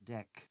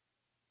deck.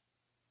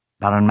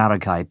 Baron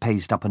Marakai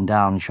paced up and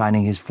down,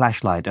 shining his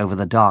flashlight over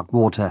the dark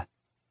water.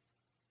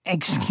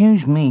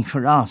 "Excuse me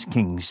for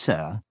asking,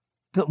 sir,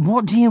 but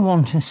what do you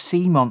want a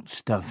sea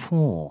monster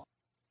for?"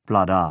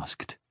 Blood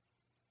asked.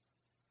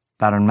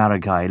 Baron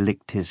Marakai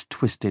licked his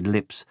twisted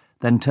lips,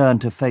 then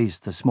turned to face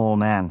the small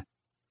man.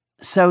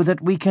 "So that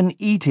we can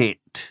eat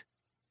it,"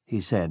 he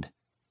said.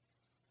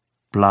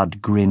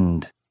 Blood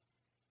grinned.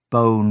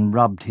 Bone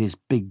rubbed his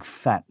big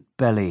fat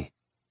belly.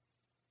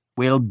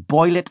 "We'll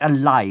boil it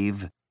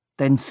alive,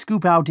 then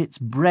scoop out its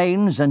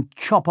brains and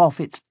chop off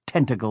its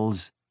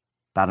tentacles,"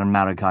 Baron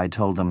Marakai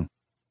told them.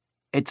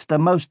 "It's the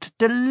most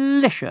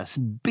delicious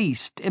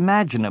beast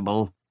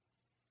imaginable."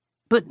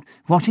 "But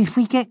what if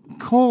we get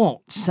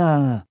caught,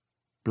 sir?"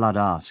 Blood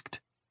asked.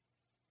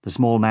 The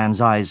small man's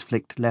eyes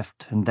flicked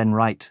left and then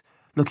right,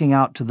 looking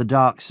out to the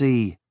dark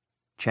sea,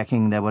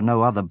 checking there were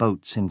no other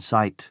boats in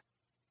sight.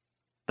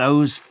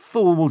 "Those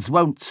fools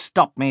won't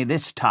stop me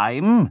this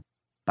time,"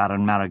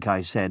 Baron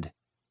Marakai said.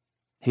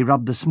 He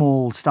rubbed the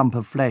small stump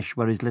of flesh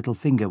where his little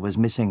finger was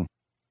missing,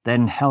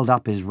 then held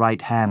up his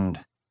right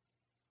hand.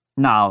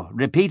 "Now,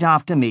 repeat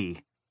after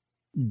me.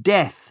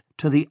 Death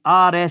to the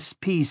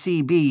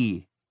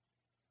RSPCB."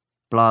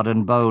 Blood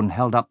and Bone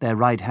held up their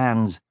right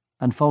hands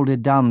and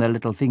folded down their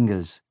little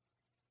fingers.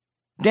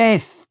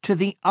 "Death to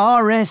the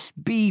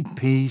RSBPC,"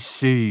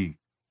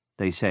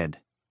 they said.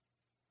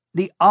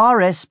 "The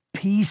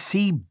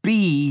RSPCB,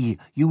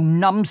 you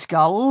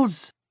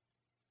numbskulls."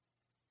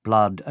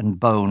 Blood and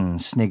Bone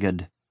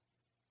sniggered.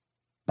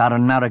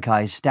 Baron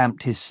Marakai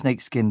stamped his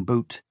snakeskin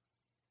boot.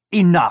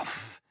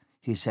 "Enough,"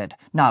 he said.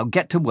 "Now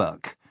get to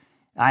work.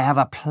 I have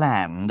a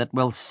plan that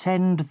will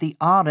send the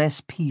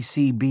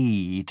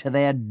RSPCB to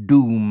their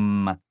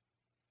doom."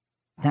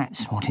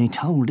 "That's what he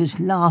told us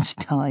last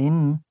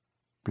time,"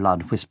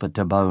 Blood whispered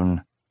to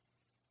Bone.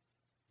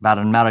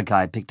 Baron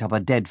Marakai picked up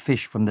a dead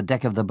fish from the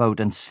deck of the boat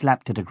and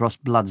slapped it across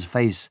Blood's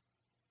face.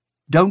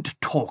 "Don't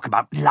talk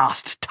about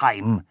last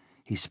time,"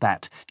 he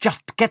spat.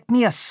 "Just get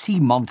me a sea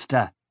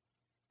monster,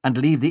 and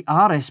leave the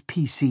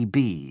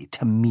RSPCB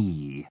to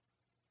me."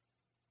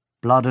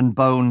 Blood and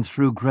Bone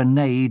threw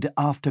grenade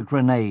after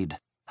grenade,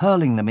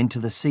 hurling them into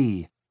the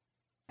sea.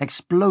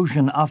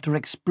 Explosion after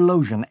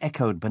explosion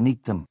echoed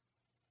beneath them.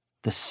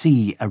 The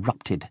sea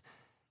erupted.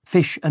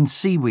 Fish and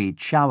seaweed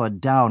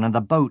showered down, and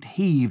the boat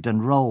heaved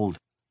and rolled.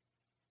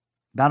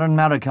 Baron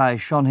Marakai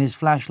shone his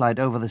flashlight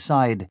over the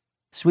side,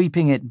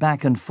 sweeping it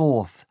back and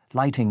forth,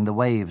 lighting the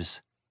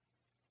waves.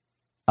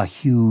 A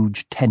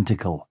huge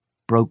tentacle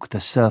broke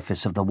the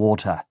surface of the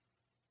water.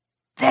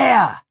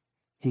 "There!"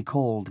 he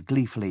called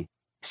gleefully.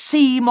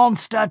 "Sea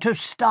monster to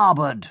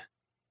starboard!"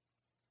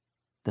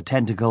 The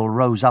tentacle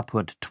rose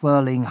upward,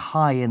 twirling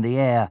high in the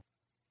air.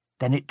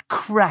 Then it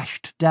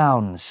crashed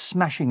down,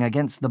 smashing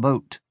against the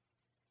boat.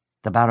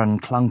 The Baron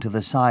clung to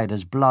the side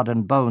as Blood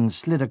and Bone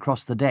slid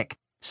across the deck,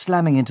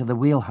 slamming into the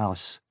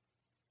wheelhouse.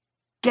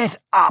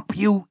 "Get up,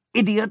 you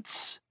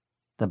idiots!"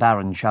 the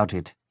Baron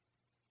shouted.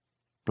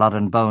 Blood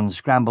and Bone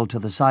scrambled to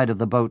the side of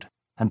the boat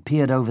and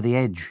peered over the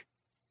edge.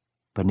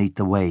 Beneath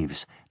the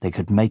waves, they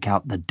could make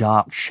out the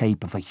dark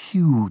shape of a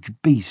huge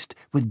beast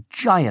with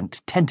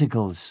giant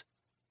tentacles.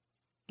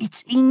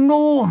 "It's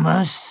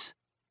enormous,"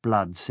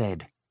 Blood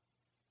said.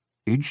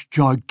 "It's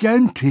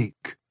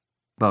gigantic,"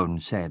 Bone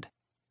said.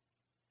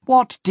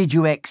 "What did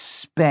you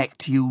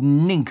expect, you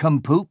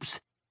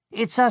nincompoops?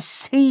 It's a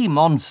sea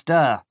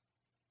monster."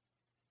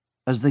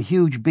 As the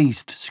huge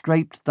beast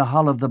scraped the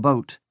hull of the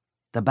boat,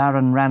 the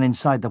Baron ran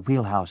inside the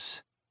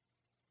wheelhouse.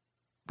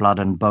 Blood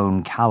and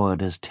Bone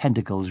cowered as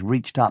tentacles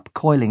reached up,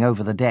 coiling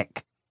over the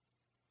deck.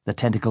 The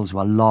tentacles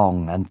were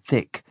long and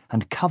thick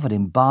and covered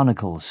in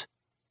barnacles.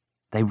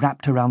 They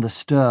wrapped around the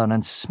stern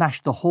and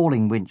smashed the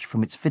hauling winch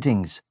from its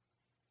fittings.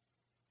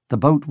 The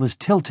boat was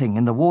tilting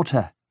in the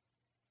water.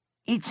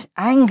 "It's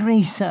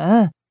angry,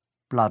 sir,"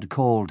 Blood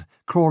called,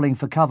 crawling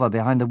for cover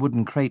behind the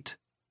wooden crate.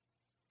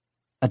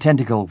 A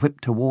tentacle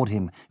whipped toward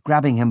him,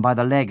 grabbing him by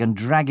the leg and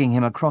dragging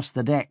him across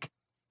the deck.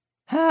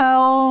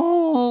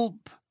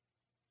 "Help!"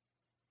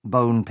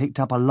 Bone picked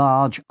up a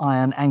large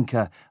iron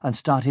anchor and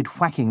started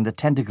whacking the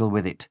tentacle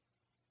with it.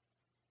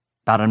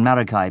 Baron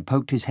Marakai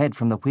poked his head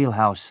from the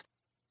wheelhouse.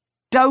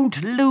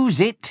 "Don't lose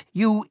it,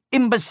 you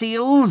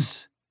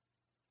imbeciles!"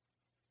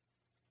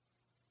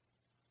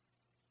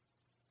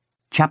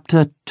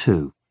 Chapter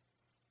 2.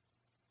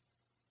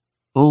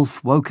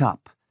 Ulf woke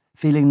up,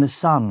 feeling the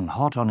sun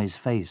hot on his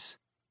face.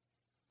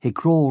 He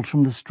crawled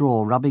from the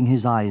straw, rubbing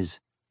his eyes,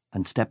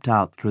 and stepped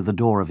out through the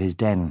door of his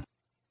den.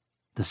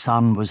 The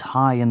sun was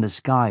high in the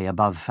sky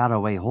above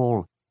Faraway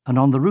Hall, and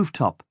on the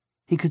rooftop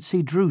he could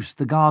see Druce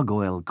the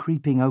gargoyle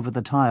creeping over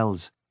the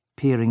tiles,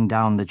 peering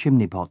down the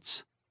chimney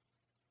pots.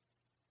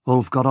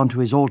 Ulf got onto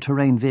his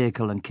all-terrain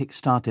vehicle and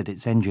kick-started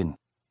its engine.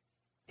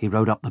 He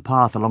rode up the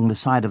path along the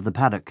side of the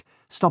paddock,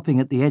 stopping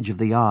at the edge of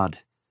the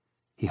yard.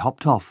 He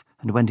hopped off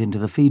and went into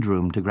the feed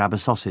room to grab a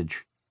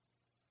sausage.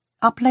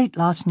 "Up late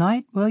last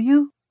night, were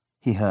you?"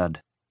 he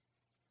heard.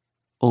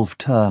 Ulf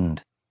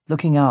turned,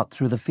 looking out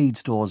through the feed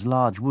store's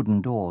large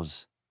wooden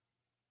doors.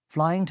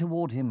 Flying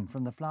toward him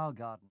from the flower garden.